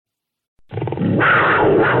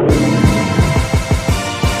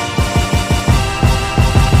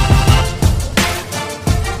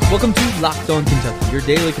Locked On Kentucky, your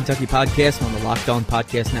daily Kentucky podcast on the Locked On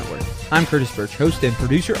Podcast Network. I'm Curtis Birch, host and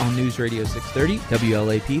producer on News Radio 630,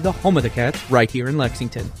 WLAP, the home of the Cats, right here in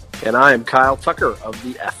Lexington. And I am Kyle Tucker of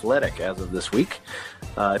The Athletic as of this week.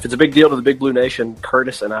 If it's a big deal to the Big Blue Nation,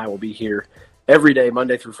 Curtis and I will be here every day,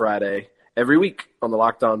 Monday through Friday, every week on the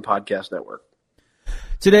Locked On Podcast Network.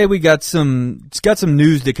 Today we got some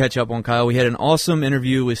news to catch up on, Kyle. We had an awesome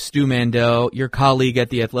interview with Stu Mandel, your colleague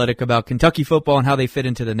at The Athletic, about Kentucky football and how they fit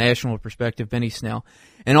into the national perspective, Benny Snell,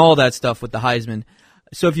 and all that stuff with the Heisman.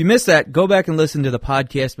 So if you missed that, go back and listen to the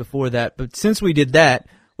podcast before that. But since we did that,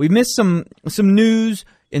 we missed some news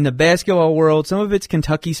in the basketball world. Some of it's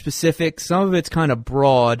Kentucky specific, some of it's kind of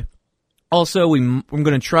broad. Also, I'm going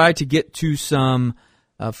to try to get to some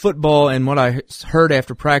football and what I heard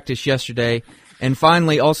after practice yesterday. And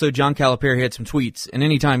finally, also, John Calipari had some tweets. And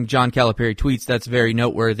anytime John Calipari tweets, that's very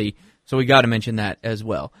noteworthy. So we got to mention that as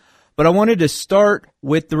well. But I wanted to start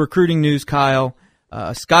with the recruiting news, Kyle.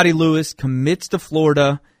 Scotty Lewis commits to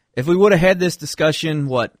Florida. If we would have had this discussion,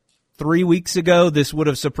 3 weeks ago, this would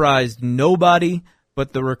have surprised nobody.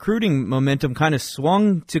 But the recruiting momentum kind of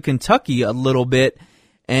swung to Kentucky a little bit.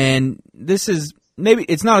 And this is maybe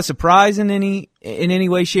it's not a surprise in any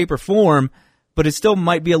way, shape, or form. But it still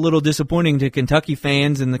might be a little disappointing to Kentucky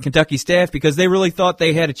fans and the Kentucky staff because they really thought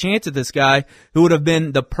they had a chance at this guy who would have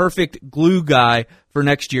been the perfect glue guy for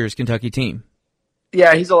next year's Kentucky team.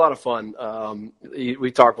 Yeah, he's a lot of fun.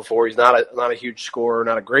 We talked before. He's not a huge scorer,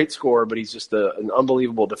 not a great scorer, but he's just an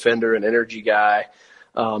unbelievable defender, an energy guy.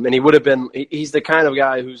 And he would have been. He's the kind of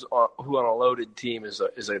guy who on a loaded team is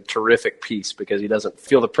a terrific piece because he doesn't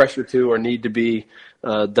feel the pressure to or need to be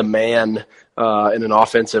the man in an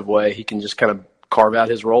offensive way. He can just kind of carve out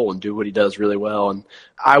his role and do what he does really well. And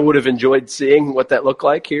I would have enjoyed seeing what that looked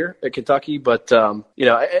like here at Kentucky. But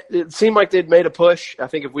it seemed like they'd made a push. I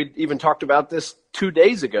think if we'd even talked about this 2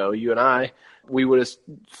 days ago, you and I, we would have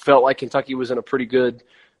felt like Kentucky was in a pretty good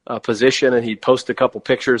position, and he'd post a couple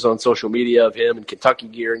pictures on social media of him in Kentucky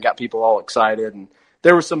gear and got people all excited. And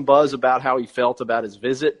there was some buzz about how he felt about his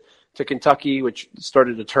visit to Kentucky, which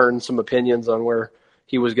started to turn some opinions on where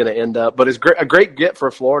he was going to end up. But it's a great get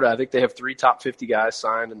for Florida. I think they have 3 top 50 guys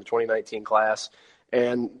signed in the 2019 class.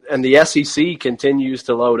 And the SEC continues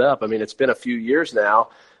to load up. I mean, it's been a few years now,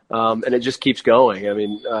 and it just keeps going. I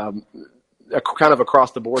mean, kind of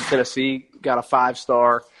across the board, Tennessee got a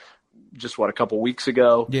 5-star just a couple weeks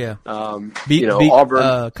ago. Yeah.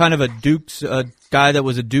 Auburn. Kind of a Duke's guy that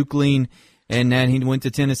was a Duke lean, and then he went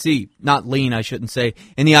to Tennessee. Not lean, I shouldn't say.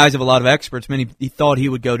 In the eyes of a lot of experts, many he thought he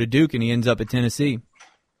would go to Duke, and he ends up at Tennessee.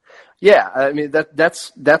 Yeah, I mean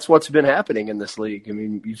that's what's been happening in this league. I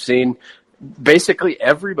mean, you've seen basically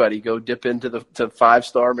everybody go dip into the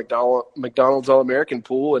 5-star McDonald's All-American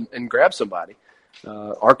pool and grab somebody.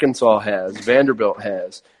 Arkansas has, Vanderbilt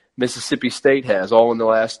has, Mississippi State has, all in the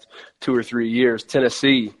last 2 or 3 years.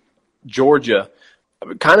 Tennessee, Georgia,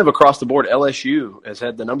 kind of across the board. LSU has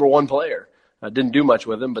had the number 1 player. Didn't do much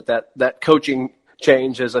with him, but that coaching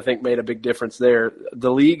change has, I think, made a big difference there.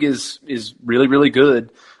 The league is really, really good.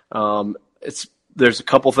 There's a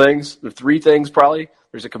couple things. There are 3 things probably.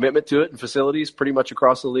 There's a commitment to it and facilities pretty much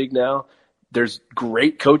across the league now. There's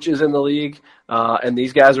great coaches in the league, and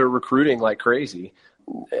these guys are recruiting like crazy.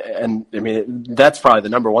 And, I mean, that's probably the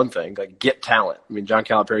number 1 thing, like get talent. I mean, John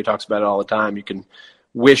Calipari talks about it all the time. You can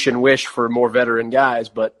wish and wish for more veteran guys,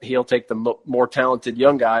 but he'll take the more talented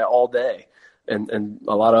young guy all day. And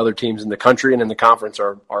a lot of other teams in the country and in the conference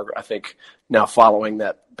are I think, now following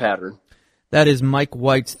that pattern. That is Mike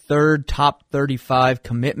White's 3rd top 35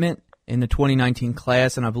 commitment in the 2019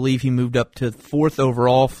 class, and I believe he moved up to 4th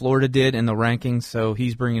overall. Florida did in the rankings, so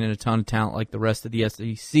he's bringing in a ton of talent like the rest of the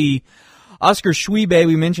SEC. Oscar Schwebe,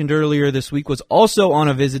 we mentioned earlier this week, was also on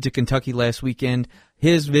a visit to Kentucky last weekend.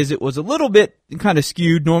 His visit was a little bit kind of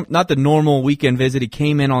skewed, not the normal weekend visit. He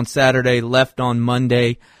came in on Saturday, left on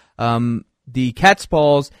Monday. The Cats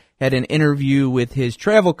Paws had an interview with his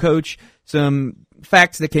travel coach, some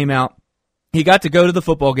facts that came out. He got to go to the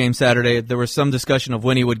football game Saturday. There was some discussion of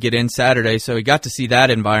when he would get in Saturday, so he got to see that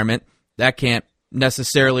environment. That can't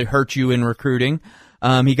necessarily hurt you in recruiting.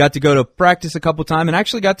 He got to go to practice a couple times and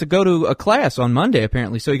actually got to go to a class on Monday,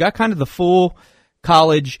 apparently. So he got kind of the full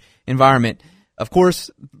college environment. Of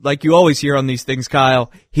course, like you always hear on these things,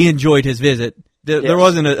 Kyle, he enjoyed his visit. There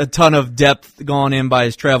wasn't a ton of depth gone in by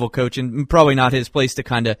his travel coach, and probably not his place to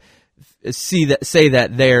kind of say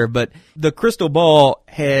that there. But the crystal ball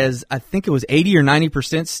has, I think it was 80 or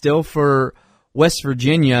 90% still for West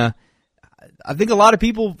Virginia. I think a lot of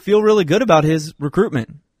people feel really good about his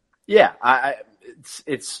recruitment. Yeah,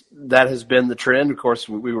 it's that has been the trend. Of course,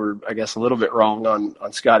 we were, I guess, a little bit wrong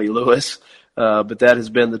on Scotty Lewis. but that has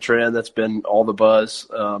been the trend. That's been all the buzz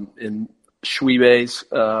in Schwebe's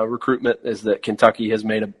recruitment, is that Kentucky has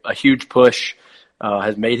made a huge push,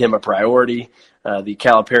 has made him a priority. The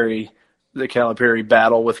Calipari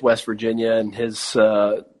battle with West Virginia and his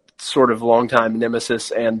sort of longtime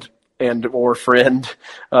nemesis and or friend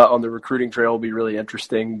on the recruiting trail will be really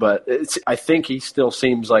interesting. But I think he still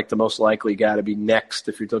seems like the most likely guy to be next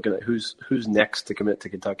if you're looking at who's next to commit to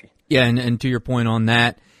Kentucky. Yeah, and to your point on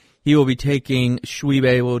that,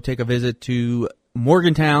 Schwebe will take a visit to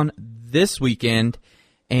Morgantown this weekend,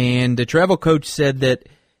 and the travel coach said that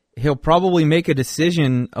he'll probably make a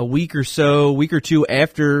decision a week or two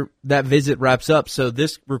after that visit wraps up. So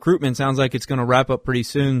this recruitment sounds like it's going to wrap up pretty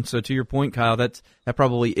soon. So to your point, Kyle, that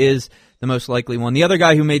probably is the most likely one. The other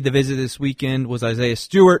guy who made the visit this weekend was Isaiah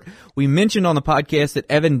Stewart. We mentioned on the podcast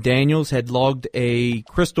that Evan Daniels had logged a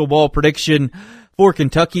crystal ball prediction for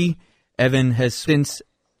Kentucky. Evan has since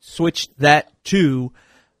switched that to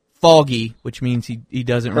foggy, which means he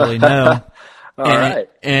doesn't really know. Right.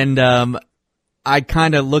 And I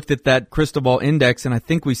kind of looked at that crystal ball index, and I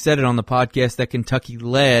think we said it on the podcast that Kentucky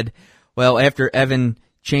led. Well, after Evan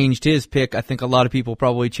changed his pick, I think a lot of people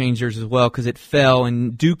probably changed theirs as well because it fell,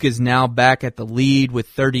 and Duke is now back at the lead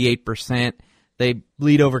with 38%. They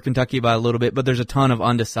lead over Kentucky by a little bit, but there's a ton of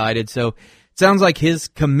undecided. So it sounds like his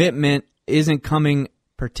commitment isn't coming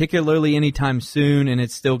particularly anytime soon, and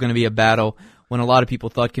it's still going to be a battle when a lot of people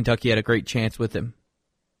thought Kentucky had a great chance with him.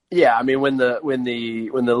 Yeah, I mean, when the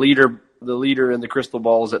leader in the crystal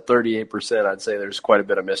ball is at 38%, I'd say there's quite a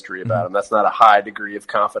bit of mystery about him. That's not a high degree of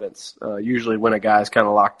confidence. Usually when a guy's kind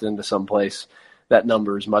of locked into someplace, that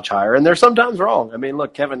number is much higher. And they're sometimes wrong. I mean,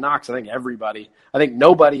 look, Kevin Knox, I think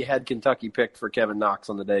nobody had Kentucky picked for Kevin Knox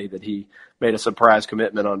on the day that he made a surprise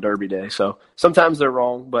commitment on Derby Day. So sometimes they're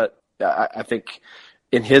wrong, but I think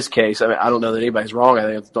in his case, I mean, I don't know that anybody's wrong.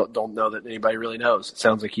 I don't know that anybody really knows. It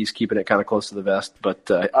sounds like he's keeping it kind of close to the vest. But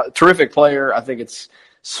a terrific player. I think it's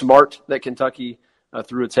smart that Kentucky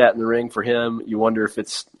threw its hat in the ring for him. You wonder if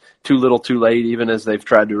it's too little too late, even as they've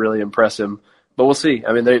tried to really impress him. But we'll see.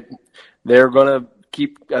 I mean, they're going to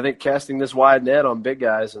keep, I think, casting this wide net on big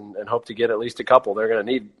guys and hope to get at least a couple. They're going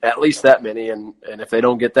to need at least that many. And if they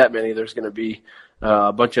don't get that many, there's going to be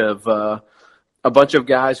a bunch of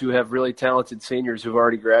guys who have really talented seniors who've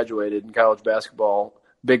already graduated in college basketball,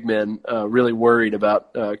 big men, really worried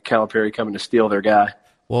about Calipari coming to steal their guy.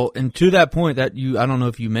 Well, and to that point, I don't know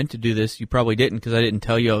if you meant to do this. You probably didn't because I didn't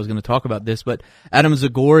tell you I was going to talk about this. But Adam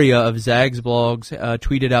Zagoria of Zags Blogs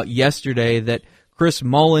tweeted out yesterday that Chris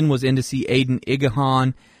Mullen was in to see Aiden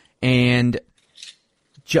Igahan, and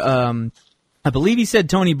I believe he said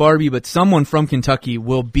Tony Barbie, but someone from Kentucky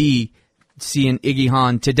will be seeing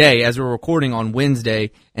Igahan today as we're recording on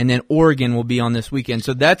Wednesday, and then Oregon will be on this weekend.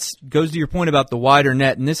 So that goes to your point about the wider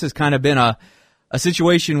net, and this has kind of been a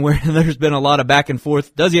situation where there's been a lot of back and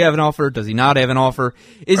forth. Does he have an offer? Does he not have an offer?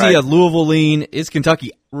 Is he a Louisville lean? Is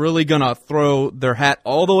Kentucky really going to throw their hat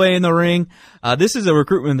all the way in the ring? This is a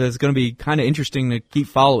recruitment that's going to be kind of interesting to keep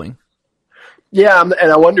following. Yeah, and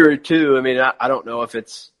I wonder too. I mean, I don't know if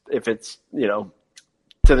it's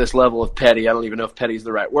to this level of petty. I don't even know if petty is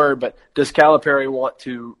the right word, but does Calipari want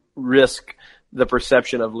to risk the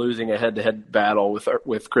perception of losing a head-to-head battle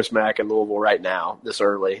with Chris Mack in Louisville right now, this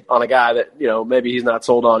early, on a guy that, maybe he's not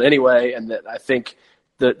sold on anyway, and that I think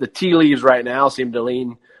the tea leaves right now seem to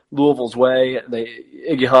lean Louisville's way.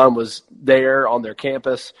 Igahan was there on their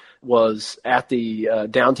campus, was at the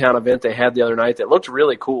downtown event they had the other night that looked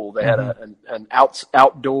really cool. They had an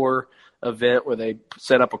outdoor event where they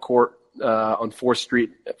set up a court on 4th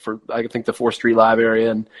Street for, I think, the 4th Street Live area,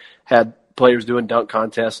 and had players doing dunk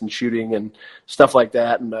contests and shooting and stuff like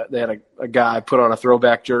that. And they had a guy put on a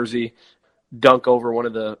throwback jersey, dunk over one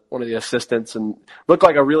of the assistants, and looked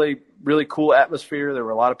like a really, really cool atmosphere. There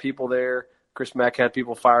were a lot of people there. Chris Mack had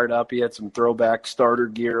people fired up. He had some throwback starter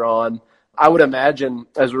gear on. I would imagine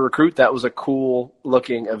as a recruit that was a cool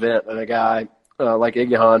looking event, and a guy like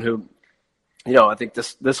Igahan, who, I think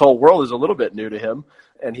this whole world is a little bit new to him,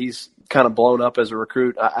 and he's kind of blown up as a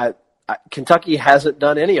recruit. Kentucky hasn't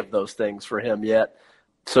done any of those things for him yet.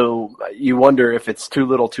 So you wonder if it's too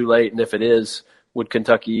little too late. And if it is, would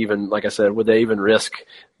Kentucky even, like I said, would they even risk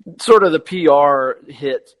sort of the PR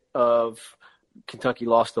hit of Kentucky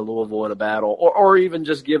lost to Louisville in a battle, or even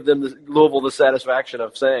just give them Louisville the satisfaction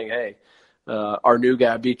of saying, hey, our new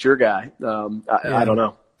guy beat your guy. I don't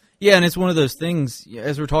know. Yeah, and it's one of those things,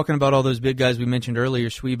 as we're talking about all those big guys we mentioned earlier,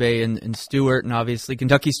 Schwebe and Stewart, and obviously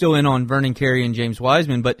Kentucky's still in on Vernon Carey and James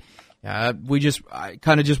Wiseman, but I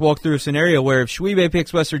kind of just walked through a scenario where if Schwebe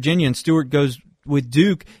picks West Virginia and Stewart goes with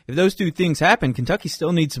Duke, if those two things happen, Kentucky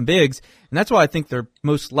still needs some bigs, and that's why I think they're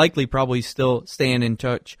most likely probably still staying in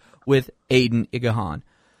touch with Aiden Igahan.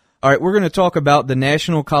 All right, we're going to talk about the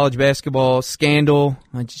national college basketball scandal.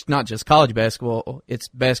 It's not just college basketball, it's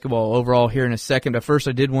basketball overall here in a second. But first,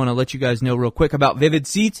 I did want to let you guys know real quick about Vivid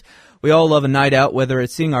Seats. We all love a night out, whether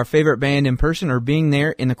it's seeing our favorite band in person or being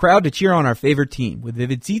there in the crowd to cheer on our favorite team. With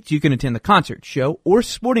Vivid Seats, you can attend the concert, show, or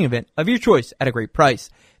sporting event of your choice at a great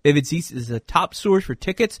price. Vivid Seats is the top source for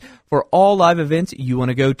tickets for all live events you want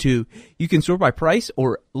to go to. You can sort by price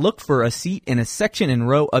or look for a seat in a section and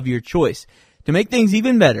row of your choice. To make things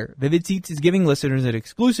even better, Vivid Seats is giving listeners an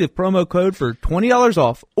exclusive promo code for $20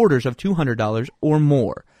 off orders of $200 or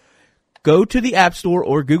more. Go to the App Store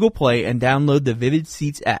or Google Play and download the Vivid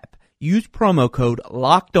Seats app. Use promo code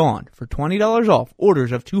LOCKEDON for $20 off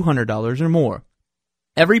orders of $200 or more.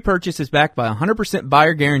 Every purchase is backed by a 100%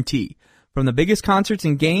 buyer guarantee. From the biggest concerts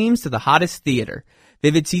and games to the hottest theater,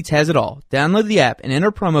 Vivid Seats has it all. Download the app and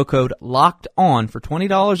enter promo code LOCKEDON for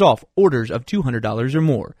 $20 off orders of $200 or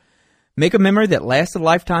more. Make a memory that lasts a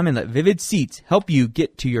lifetime and let Vivid Seats help you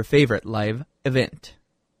get to your favorite live event.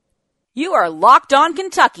 You are Locked On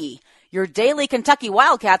Kentucky, your daily Kentucky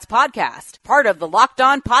Wildcats podcast, part of the Locked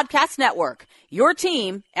On Podcast Network, your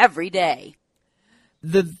team every day.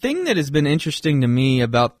 The thing that has been interesting to me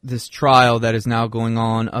about this trial that is now going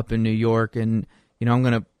on up in New York, and I'm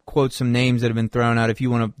going to quote some names that have been thrown out. If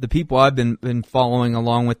you want to, the people I've been following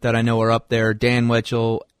along with that I know are up there: Dan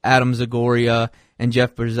Wetchell, Adam Zagoria, and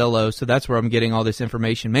Jeff Brzezillo. So that's where I'm getting all this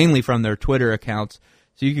information, mainly from their Twitter accounts.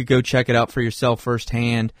 So you could go check it out for yourself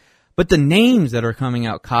firsthand. But the names that are coming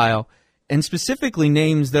out, Kyle, and specifically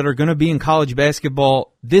names that are going to be in college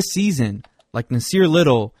basketball this season, like Nasir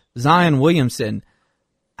Little, Zion Williamson.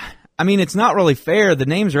 I mean, it's not really fair. The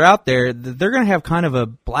names are out there. They're going to have kind of a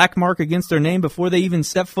black mark against their name before they even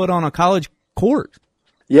step foot on a college court.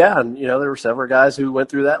 Yeah, and there were several guys who went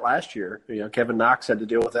through that last year. Kevin Knox had to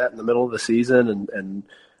deal with that in the middle of the season, and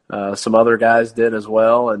some other guys did as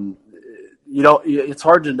well. And it's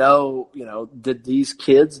hard to know. Did these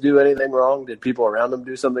kids do anything wrong? Did people around them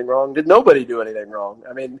do something wrong? Did nobody do anything wrong?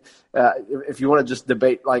 I mean, if you want to just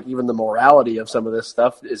debate like even the morality of some of this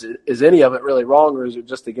stuff, is any of it really wrong, or is it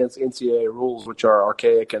just against NCAA rules, which are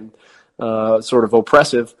archaic and sort of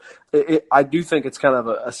oppressive? I do think it's kind of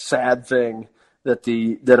a sad thing that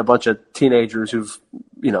a bunch of teenagers who've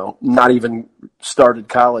not even started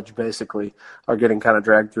college basically are getting kind of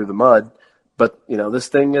dragged through the mud. But this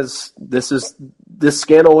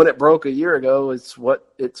scandal, when it broke a year ago, is what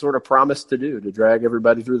it sort of promised to do, to drag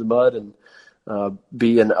everybody through the mud and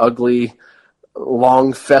be an ugly,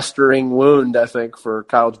 long festering wound, I think, for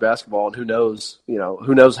college basketball. And who knows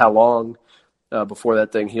how long before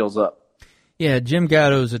that thing heals up. Yeah, Jim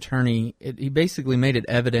Gatto's attorney, he basically made it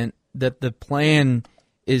evident that the plan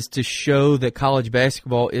is to show that college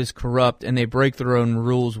basketball is corrupt and they break their own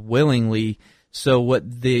rules willingly. So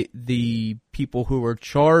what the people who were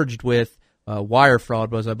charged with wire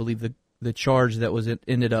fraud was, I believe, the charge that was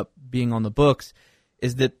ended up being on the books,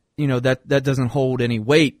 is that that doesn't hold any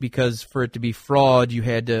weight, because for it to be fraud, you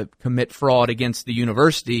had to commit fraud against the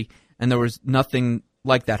university, and there was nothing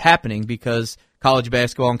like that happening because college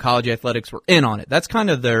basketball and college athletics were in on it. That's kind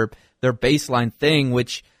of their baseline thing,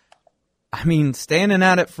 which, I mean, standing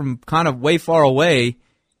at it from kind of way far away,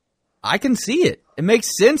 I can see it. It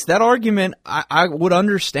makes sense. That argument I would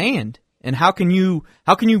understand. And how can you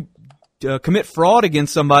commit fraud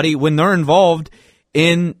against somebody when they're involved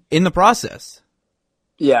in the process?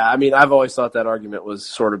 Yeah, I mean, I've always thought that argument was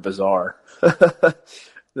sort of bizarre.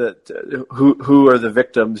 That who are the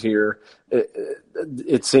victims here?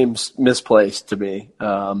 It seems misplaced to me,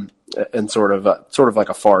 and sort of like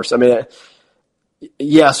a farce. I mean,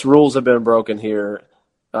 yes, rules have been broken here.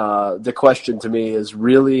 The question to me is,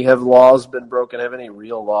 really, have laws been broken? Have any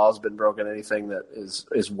real laws been broken? Anything that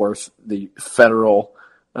is worth the federal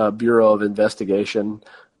Bureau of Investigation,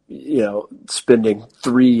 spending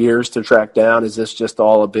 3 years to track down? Is this just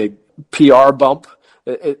all a big PR bump?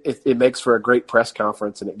 It makes for a great press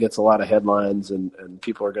conference, and it gets a lot of headlines, and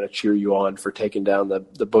people are going to cheer you on for taking down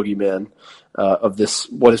the boogeyman of this,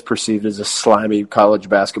 what is perceived as a slimy college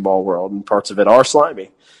basketball world, and parts of it are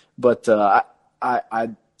slimy. But I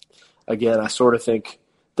sort of think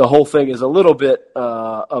the whole thing is a little bit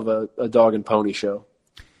of a dog and pony show.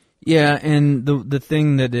 Yeah, and the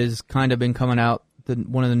thing that has kind of been coming out,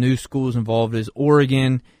 one of the new schools involved is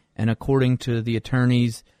Oregon, and according to the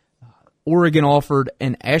attorneys, Oregon offered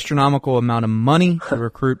an astronomical amount of money to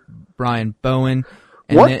recruit Brian Bowen.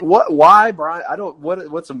 And why Brian?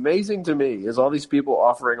 What's amazing to me is all these people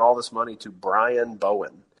offering all this money to Brian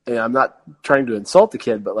Bowen. and I'm not trying to insult the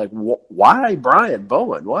kid, but like, why Brian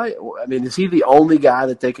Bowen? Why? I mean, is he the only guy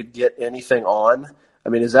that they could get anything on? I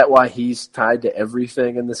mean, is that why he's tied to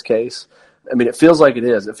everything in this case? I mean, it feels like it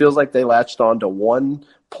is. It feels like they latched on to one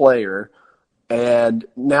player, and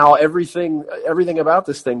now everything about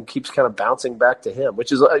this thing keeps kind of bouncing back to him,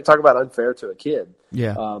 which is, talk about unfair to a kid.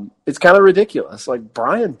 Yeah. It's kind of ridiculous. Like,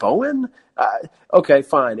 Brian Bowen? Okay,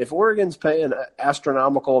 fine. If Oregon's paying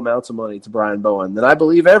astronomical amounts of money to Brian Bowen, then I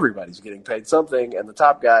believe everybody's getting paid something, and the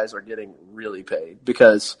top guys are getting really paid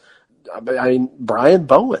because, I mean, Brian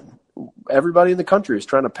Bowen, everybody in the country is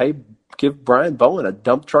trying to give Brian Bowen a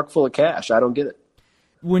dump truck full of cash. I don't get it.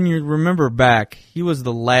 When you remember back, he was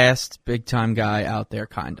the last big-time guy out there,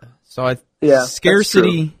 kind of. So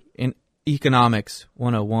scarcity in economics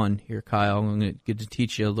 101 here, Kyle. I'm going to get to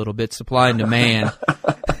teach you a little bit. Supply and demand.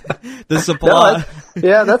 The supply. No,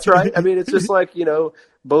 yeah, that's right. I mean, it's just like,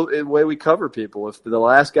 both the way we cover people. If the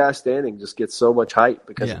last guy standing just gets so much hype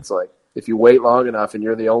because it's like, if you wait long enough and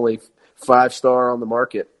you're the only 5-star on the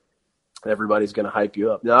market, everybody's going to hype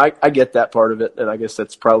you up. Now, I get that part of it, and I guess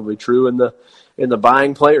that's probably true in the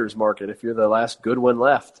buying players market if you're the last good one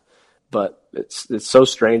left. But it's so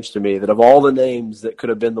strange to me that of all the names that could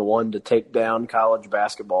have been the one to take down college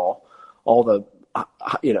basketball, all the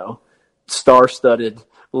star-studded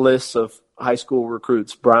lists of high school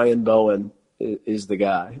recruits, Brian Bowen is the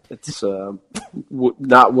guy. It's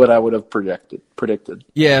not what I would have predicted.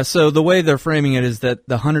 Yeah, so the way they're framing it is that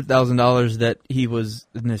the $100,000 that he was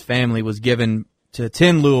and his family was given to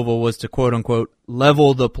attend Louisville was to quote-unquote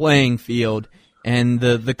level the playing field, and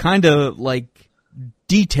the kind of like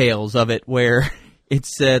details of it where it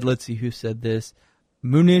said, let's see who said this,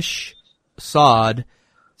 Munish Saad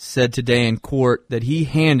said today in court that he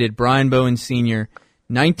handed Brian Bowen Sr.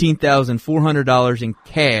 $19,400 in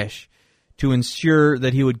cash to ensure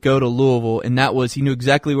that he would go to Louisville, and that was, he knew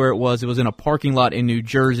exactly where it was. It was in a parking lot in New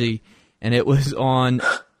Jersey, and it was on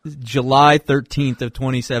July 13th of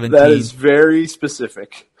 2017. That is very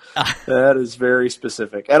specific. That is very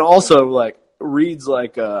specific. And also, like, reads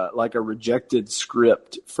like a rejected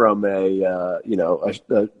script from an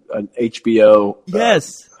HBO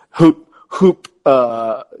yes hoop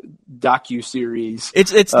docu-series.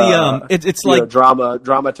 It's like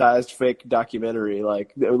dramatized fake documentary.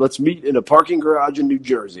 Like, let's meet in a parking garage in New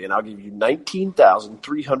Jersey, and I'll give you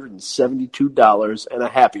 $19,372 and a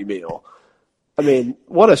Happy Meal. I mean,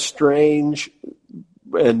 what a strange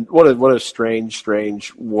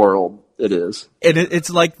world it is. And it's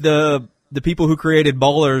like the people who created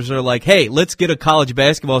Ballers are like, hey, let's get a college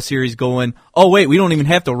basketball series going. Oh, wait, we don't even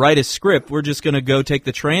have to write a script. We're just going to go take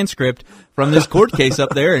the transcript from this court case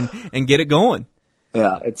up there and get it going.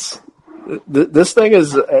 Yeah, this thing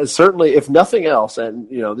is certainly, if nothing else, and,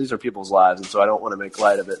 these are people's lives, and so I don't want to make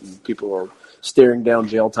light of it, and people are staring down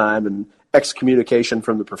jail time and excommunication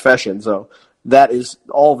from the profession. So that is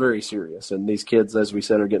all very serious, and these kids, as we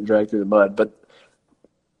said, are getting dragged through the mud. But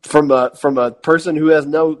from a person who has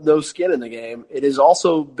no skin in the game, it has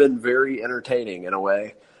also been very entertaining in a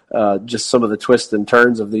way. Just some of the twists and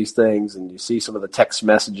turns of these things, and you see some of the text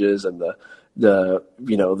messages and the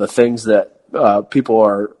things that people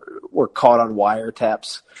were caught on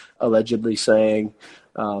wiretaps allegedly saying,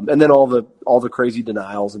 and then all the crazy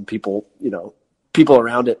denials and people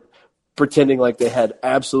around it pretending like they had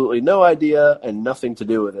absolutely no idea and nothing to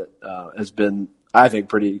do with it has been, I think,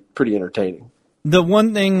 pretty entertaining. The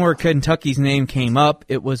one thing where Kentucky's name came up,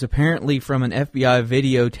 it was apparently from an FBI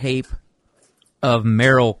videotape of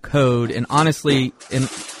Merrill Code, and honestly,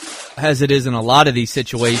 as it is in a lot of these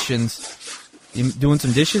situations, you doing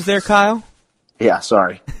some dishes there, Kyle? Yeah,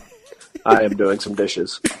 sorry. I am doing some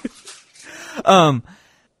dishes.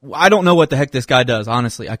 I don't know what the heck this guy does,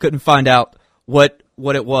 honestly. I couldn't find out what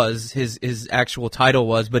it was, his actual title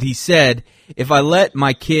was, but he said, if I let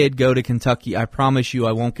my kid go to Kentucky, I promise you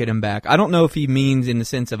I won't get him back. I don't know if he means in the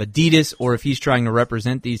sense of Adidas or if he's trying to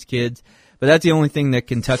represent these kids, but that's the only thing that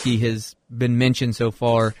Kentucky has been mentioned so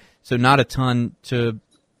far, so not a ton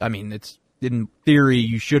it's in theory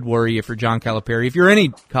you should worry if you're John Calipari, if you're any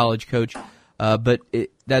college coach, but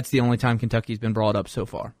that's the only time Kentucky's been brought up so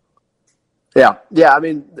far. Yeah. I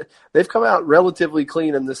mean, they've come out relatively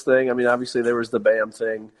clean in this thing. I mean, obviously there was the Bam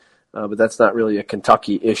thing, but that's not really a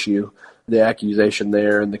Kentucky issue. The accusation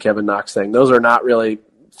there and the Kevin Knox thing, those are not really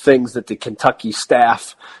things that the Kentucky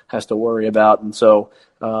staff has to worry about. And so,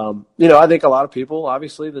 I think a lot of people,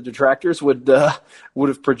 obviously the detractors, would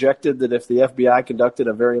have projected that if the FBI conducted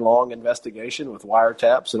a very long investigation with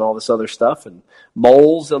wiretaps and all this other stuff and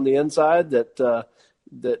moles on the inside, that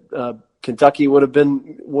Kentucky would have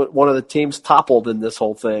been one of the teams toppled in this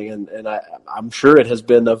whole thing. And I'm sure it has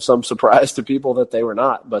been of some surprise to people that they were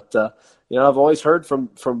not. But, I've always heard from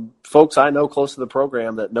folks I know close to the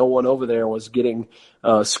program that no one over there was getting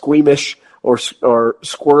squeamish or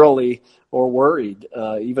squirrely or worried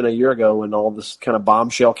even a year ago when all this kind of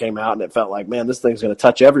bombshell came out and it felt like, man, this thing's going to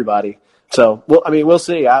touch everybody. So, we'll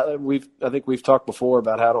see. I think we've talked before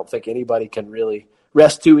about how I don't think anybody can really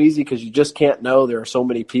rest too easy because you just can't know. There are so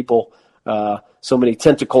many people, so many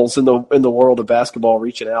tentacles in the world of basketball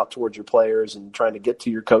reaching out towards your players and trying to get to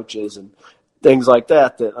your coaches and things like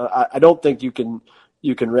that. That I don't think you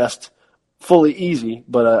can rest fully easy.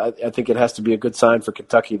 But I think it has to be a good sign for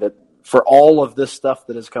Kentucky that for all of this stuff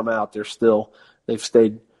that has come out, they've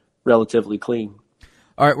stayed relatively clean.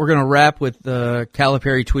 All right, we're going to wrap with the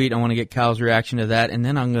Calipari tweet. I want to get Kyle's reaction to that, and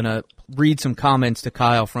then I'm going to read some comments to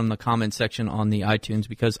Kyle from the comment section on the iTunes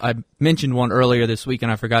because I mentioned one earlier this week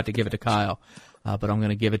and I forgot to give it to Kyle, but I'm going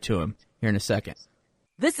to give it to him here in a second.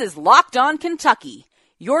 This is Locked On Kentucky,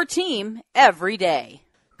 your team every day.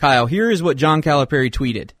 Kyle, here is what John Calipari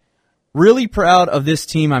tweeted. Really proud of this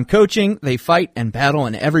team I'm coaching. They fight and battle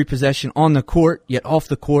in every possession on the court, yet off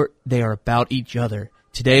the court, they are about each other.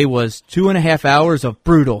 Today was 2.5 hours of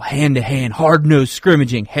brutal, hand-to-hand, hard-nosed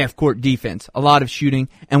scrimmaging, half-court defense, a lot of shooting,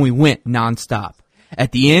 and we went nonstop.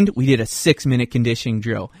 At the end, we did a 6-minute conditioning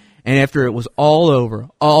drill, and after it was all over,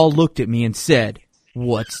 all looked at me and said,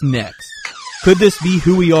 "What's next?" Could this be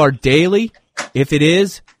who we are daily? If it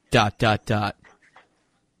is, ... John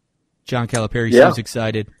Calipari seems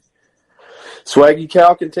excited. Swaggy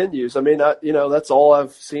Cal continues. That's all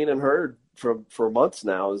I've seen and heard for months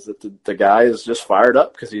now is that the guy is just fired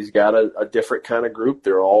up because he's got a different kind of group.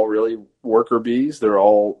 They're all really worker bees. They're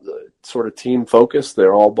all sort of team focused.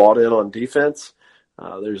 They're all bought in on defense.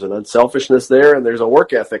 There's an unselfishness there, and there's a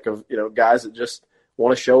work ethic of guys that just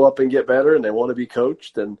want to show up and get better, and they want to be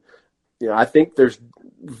coached. And I think there's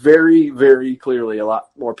very, very clearly a lot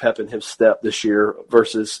more pep in his step this year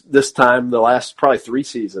versus this time the last probably 3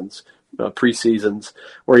 seasons. Pre-seasons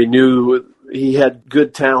where he knew he had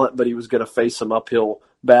good talent, but he was going to face some uphill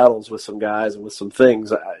battles with some guys and with some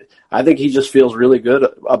things. I think he just feels really good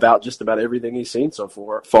about just about everything he's seen so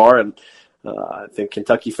far, and I think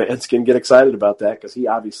Kentucky fans can get excited about that because he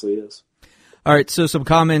obviously is. All right, so some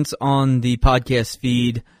comments on the podcast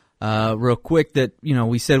feed real quick that,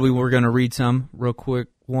 we said we were going to read some. Real quick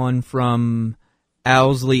one from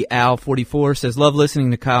Owsley Al44 says, love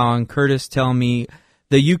listening to Kyle and Curtis tell me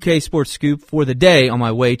the UK sports scoop for the day on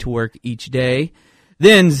my way to work each day.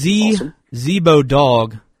 Then Zebo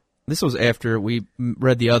Dog, this was after we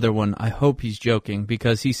read the other one. I hope he's joking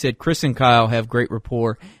because he said Chris and Kyle have great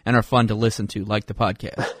rapport and are fun to listen to, like the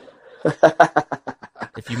podcast.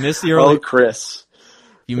 If you missed the earlier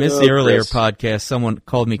podcast, someone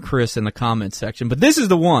called me Chris in the comments section. But this is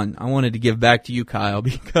the one I wanted to give back to you, Kyle,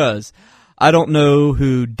 because I don't know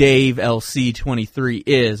who Dave LC23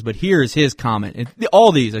 is, but here's his comment. And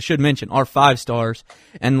all these, I should mention, are 5 stars.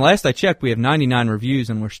 And last I checked, we have 99 reviews,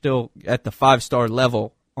 and we're still at the 5-star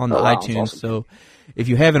level on the iTunes. Awesome. So if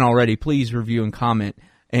you haven't already, please review and comment.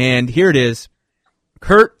 And here it is.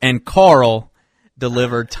 Kurt and Carl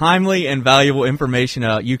delivered timely and valuable information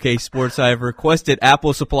about UK sports. I have requested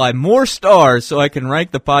Apple supply more stars so I can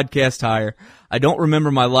rank the podcast higher. I don't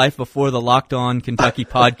remember my life before the Locked On Kentucky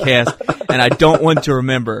podcast, and I don't want to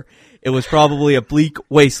remember. It was probably a bleak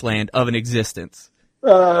wasteland of an existence.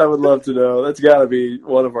 I would love to know. That's got to be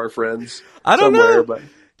one of our friends. I don't know. But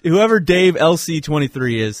whoever Dave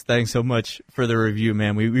LC23 is, thanks so much for the review,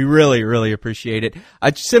 man. We really, really appreciate it.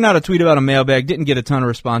 I sent out a tweet about a mailbag, didn't get a ton of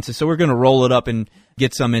responses, so we're going to roll it up and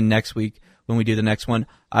get some in next week when we do the next one.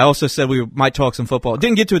 I also said we might talk some football.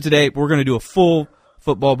 Didn't get to it today, but we're going to do a full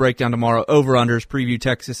football breakdown tomorrow, over-unders, preview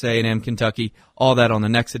Texas A&M, Kentucky, all that on the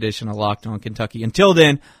next edition of Locked On Kentucky. Until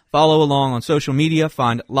then, follow along on social media.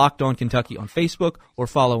 Find Locked On Kentucky on Facebook or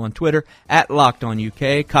follow on Twitter at Locked On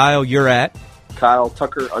UK. Kyle, you're at? Kyle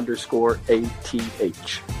Tucker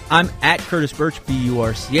 _ATH. I'm at Curtis Birch,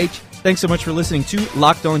 BURCH. Thanks so much for listening to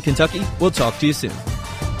Locked On Kentucky. We'll talk to you soon.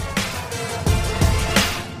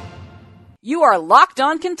 You are Locked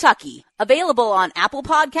On Kentucky, available on Apple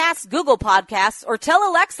Podcasts, Google Podcasts, or tell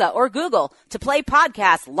Alexa or Google to play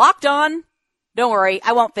podcast Locked On. Don't worry,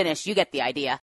 I won't finish. You get the idea.